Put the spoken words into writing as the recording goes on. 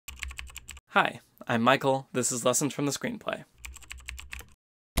Hi, I'm Michael. This is Lessons from the Screenplay.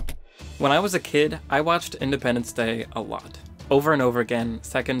 When I was a kid, I watched Independence Day a lot, over and over again,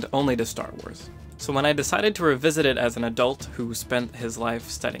 second only to Star Wars. So when I decided to revisit it as an adult who spent his life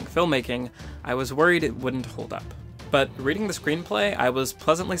studying filmmaking, I was worried it wouldn't hold up. But reading the screenplay, I was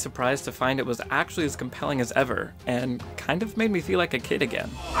pleasantly surprised to find it was actually as compelling as ever, and kind of made me feel like a kid again.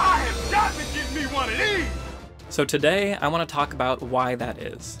 I have got to get me one of these! So today, I want to talk about why that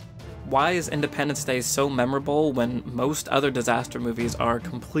is. Why is Independence Day so memorable when most other disaster movies are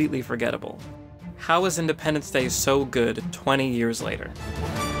completely forgettable? How is Independence Day so good 20 years later?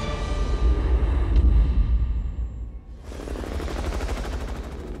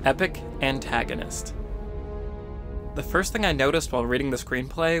 Epic antagonist. The first thing I noticed while reading the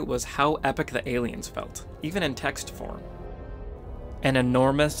screenplay was how epic the aliens felt, even in text form. An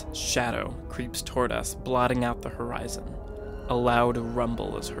enormous shadow creeps toward us, blotting out the horizon. A loud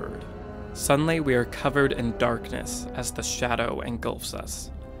rumble is heard. Suddenly, we are covered in darkness as the shadow engulfs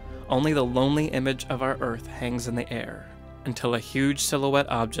us. Only the lonely image of our Earth hangs in the air, until a huge silhouette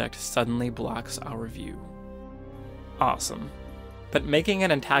object suddenly blocks our view. Awesome. But making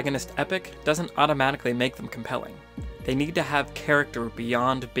an antagonist epic doesn't automatically make them compelling. They need to have character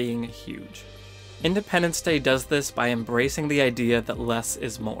beyond being huge. Independence Day does this by embracing the idea that less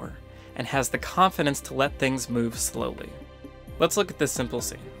is more, and has the confidence to let things move slowly. Let's look at this simple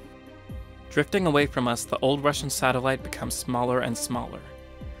scene. Drifting away from us, the old Russian satellite becomes smaller and smaller.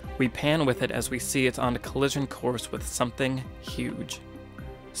 We pan with it as we see it's on a collision course with something huge.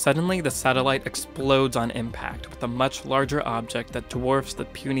 Suddenly, the satellite explodes on impact with a much larger object that dwarfs the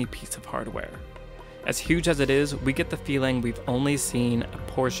puny piece of hardware. As huge as it is, we get the feeling we've only seen a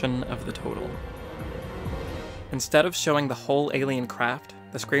portion of the total. Instead of showing the whole alien craft,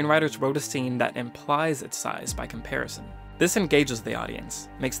 the screenwriters wrote a scene that implies its size by comparison. This engages the audience,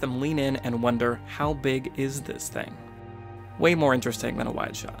 makes them lean in and wonder, how big is this thing? Way more interesting than a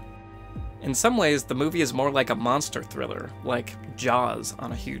wide shot. In some ways, the movie is more like a monster thriller, like Jaws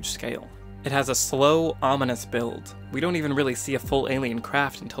on a huge scale. It has a slow, ominous build. We don't even really see a full alien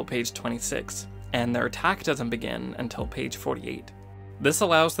craft until page 26, and their attack doesn't begin until page 48. This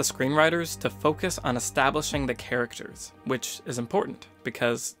allows the screenwriters to focus on establishing the characters, which is important,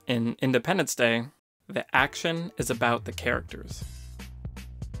 because in Independence Day, the action is about the characters.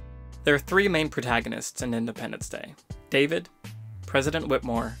 There are three main protagonists in Independence Day: David, President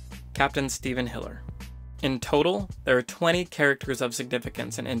Whitmore, Captain Stephen Hiller. In total, there are 20 characters of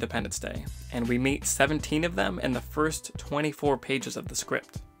significance in Independence Day, and we meet 17 of them in the first 24 pages of the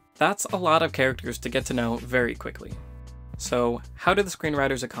script. That's a lot of characters to get to know very quickly. So, how did the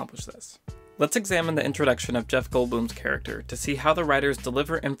screenwriters accomplish this? Let's examine the introduction of Jeff Goldblum's character to see how the writers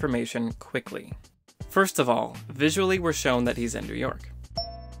deliver information quickly. First of all, visually we're shown that he's in New York.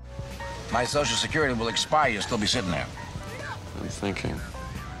 My Social Security will expire, you'll still be sitting there. I'm thinking.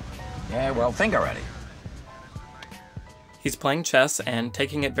 Yeah, well, think already. He's playing chess and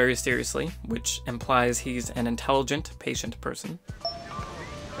taking it very seriously, which implies he's an intelligent, patient person.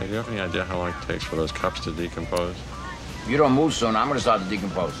 Hey, do you have any idea how long it takes for those cups to decompose? If you don't move soon, I'm gonna start to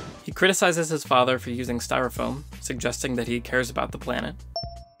decompose. He criticizes his father for using styrofoam, suggesting that he cares about the planet.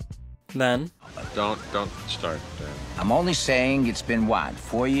 Then... Don't start, Dan. I'm only saying it's been, what,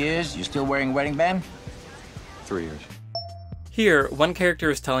 4 years? You still wearing a wedding band? 3 years. Here, one character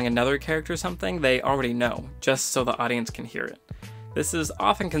is telling another character something they already know, just so the audience can hear it. This is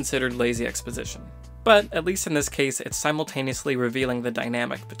often considered lazy exposition, but at least in this case, it's simultaneously revealing the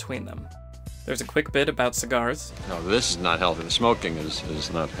dynamic between them. There's a quick bit about cigars. No, this is not healthy. The smoking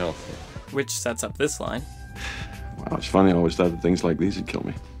is not healthy. Which sets up this line. Wow, it's funny. I always thought that things like these would kill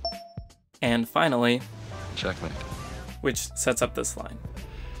me. And finally... Checkmate. Which sets up this line.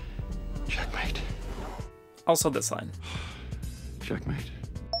 Checkmate. Also this line. Checkmate.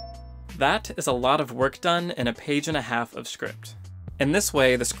 That is a lot of work done in a page and a half of script. In this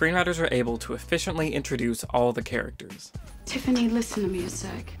way, the screenwriters are able to efficiently introduce all the characters. Tiffany, listen to me a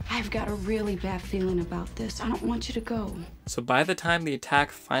sec. I've got a really bad feeling about this. I don't want you to go. So by the time the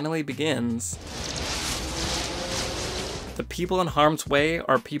attack finally begins, the people in harm's way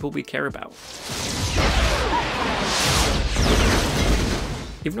are people we care about.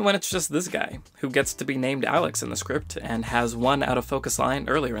 Even when it's just this guy, who gets to be named Alex in the script and has one out-of-focus line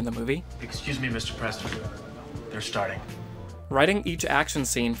earlier in the movie. Excuse me, Mr. Preston. They're starting. Writing each action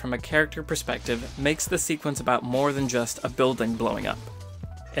scene from a character perspective makes the sequence about more than just a building blowing up.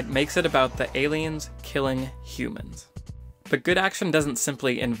 It makes it about the aliens killing humans. But good action doesn't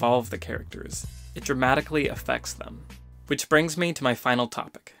simply involve the characters, it dramatically affects them. Which brings me to my final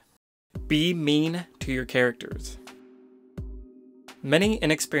topic. Be mean to your characters. Many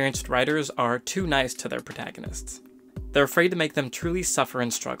inexperienced writers are too nice to their protagonists. They're afraid to make them truly suffer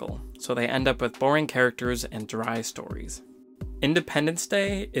and struggle, so they end up with boring characters and dry stories. Independence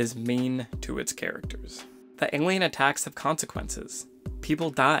Day is mean to its characters. The alien attacks have consequences.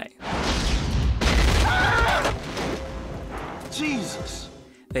 People die. Jesus!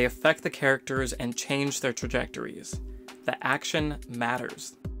 They affect the characters and change their trajectories. The action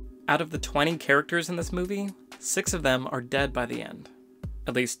matters. Out of the 20 characters in this movie, 6 of them are dead by the end.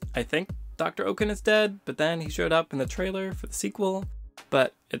 At least, I think Dr. Oaken is dead, but then he showed up in the trailer for the sequel.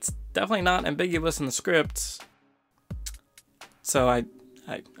 But it's definitely not ambiguous in the script. So I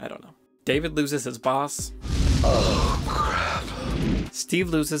don't know. David loses his boss. Oh, crap. Steve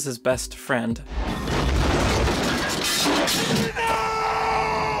loses his best friend.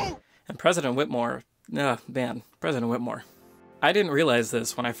 No! And President Whitmore, President Whitmore. I didn't realize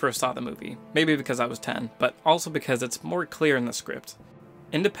this when I first saw the movie, maybe because I was 10, but also because it's more clear in the script.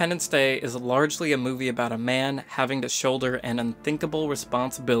 Independence Day is largely a movie about a man having to shoulder an unthinkable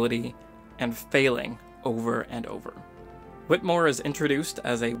responsibility and failing over and over. Whitmore is introduced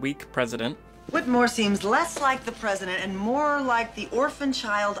as a weak president. Whitmore seems less like the president and more like the orphan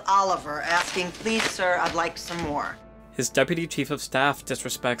child Oliver asking, "Please, sir, I'd like some more." His deputy chief of staff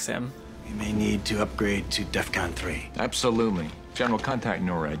disrespects him. We may need to upgrade to DEFCON 3. Absolutely. General, contact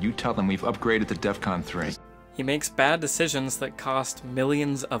NORAD. You tell them we've upgraded to DEFCON 3. He makes bad decisions that cost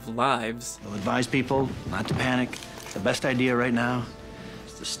millions of lives. We'll advise people not to panic. The best idea right now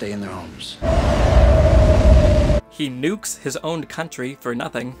is to stay in their homes. He nukes his own country for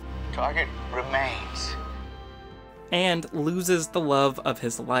nothing. Target remains. And loses the love of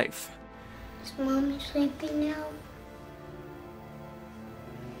his life. Is Mommy sleeping now?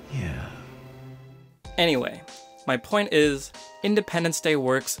 Yeah. Anyway, my point is, Independence Day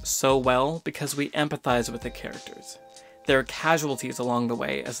works so well because we empathize with the characters. There are casualties along the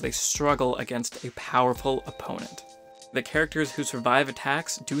way as they struggle against a powerful opponent. The characters who survive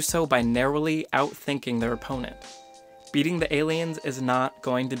attacks do so by narrowly outthinking their opponent. Beating the aliens is not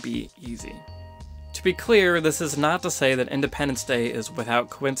going to be easy. To be clear, this is not to say that Independence Day is without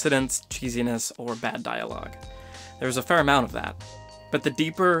coincidence, cheesiness, or bad dialogue. There's a fair amount of that. But the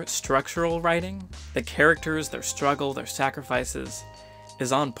deeper structural writing, the characters, their struggle, their sacrifices,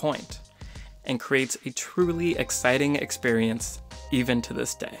 is on point and creates a truly exciting experience even to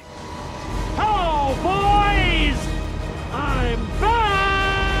this day. Hello, boys! I'm back!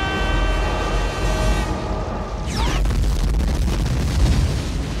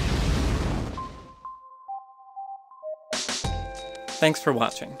 Thanks for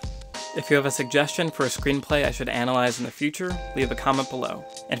watching. If you have a suggestion for a screenplay I should analyze in the future, leave a comment below.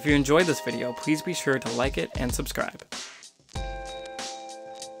 And if you enjoyed this video, please be sure to like it and subscribe.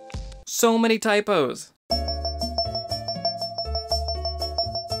 So many typos!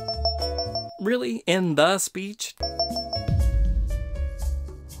 Really? In the speech?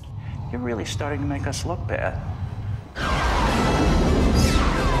 You're really starting to make us look bad.